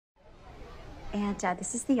And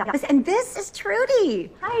this is the office. And this is Trudy.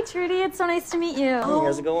 Hi, Trudy. It's so nice to meet you. Hey,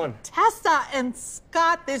 how's it going? Tessa and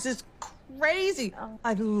Scott, this is crazy.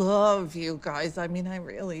 I love you guys. I mean, I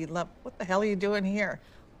really love... What the hell are you doing here?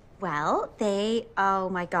 Well, oh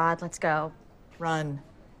my God, let's go. Run.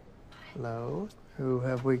 Hello, who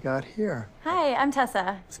have we got here? Hi, I'm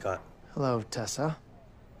Tessa. Scott. Hello, Tessa.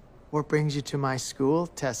 What brings you to my school,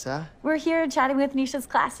 Tessa? We're here chatting with Nisha's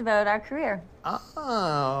class about our career.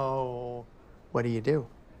 Oh. What do you do?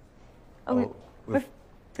 We're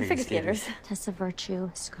figure skaters. Tessa Virtue,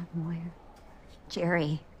 Scott Moyer,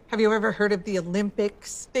 Jerry. Have you ever heard of the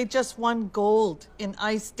Olympics? They just won gold in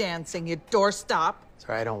ice dancing, you doorstop.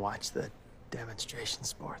 Sorry, I don't watch the demonstration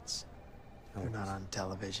sports. They're not on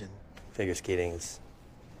television. Figure skating's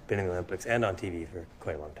been in the Olympics and on TV for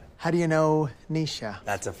quite a long time. How do you know Nisha?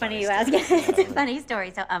 That's a Funny funny you ask. It's a funny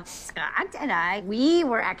story. So, Scott and we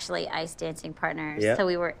were actually ice dancing partners. Yeah. So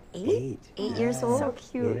we were eight years old. So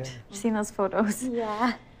cute. Yeah. I've seen those photos.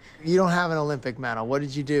 Yeah. You don't have an Olympic medal. What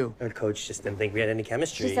did you do? Our coach just didn't think we had any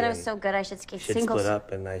chemistry. She said I was so good I should skate should singles. split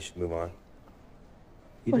up and I should move on.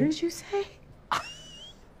 What did you say?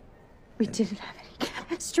 We didn't have any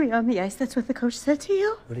chemistry on the ice. That's what the coach said to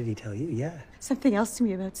you? What did he tell you? Yeah. Something else to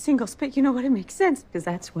me about singles, but you know what? It makes sense because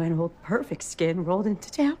that's when old Perfect Skin rolled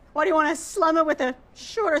into town. Why do you want to slum it with a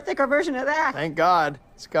shorter, thicker version of that? Thank God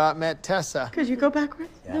Scott met Tessa. Could you go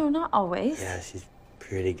backwards? Yeah. No, not always. Yeah, she's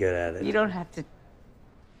pretty good at it. You don't have to.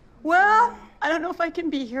 Well, I don't know if I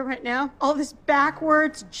can be here right now. All this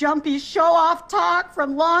backwards, jumpy, show-off talk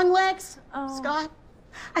from long legs. Oh. Scott,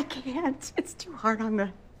 I can't. It's too hard on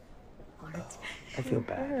the heart. I feel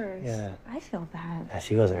bad. Yeah. I feel bad. Yeah,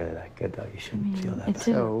 she wasn't really that good, though. You shouldn't feel that bad.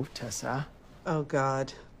 So, Tessa, Oh,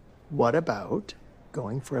 God. what about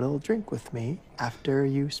going for a little drink with me after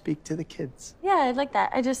you speak to the kids? Yeah, I'd like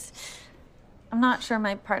that. I'm not sure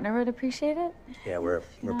my partner would appreciate it. Yeah, we're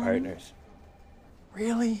partners.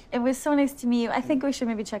 Really? It was so nice to meet you. I think we should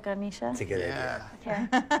maybe check on Nisha. It's a good idea. Okay.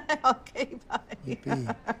 Okay, bye.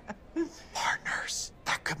 Yippee. Partners.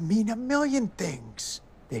 That could mean a million things.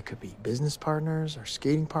 They could be business partners or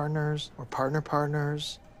skating partners or partner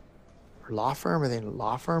partners or law firm. Are they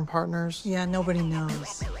law firm partners? Yeah, nobody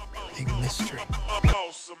knows. Big mystery.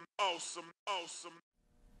 Awesome, awesome, awesome.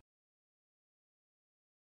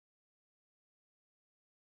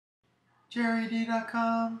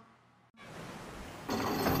 JerryD.com.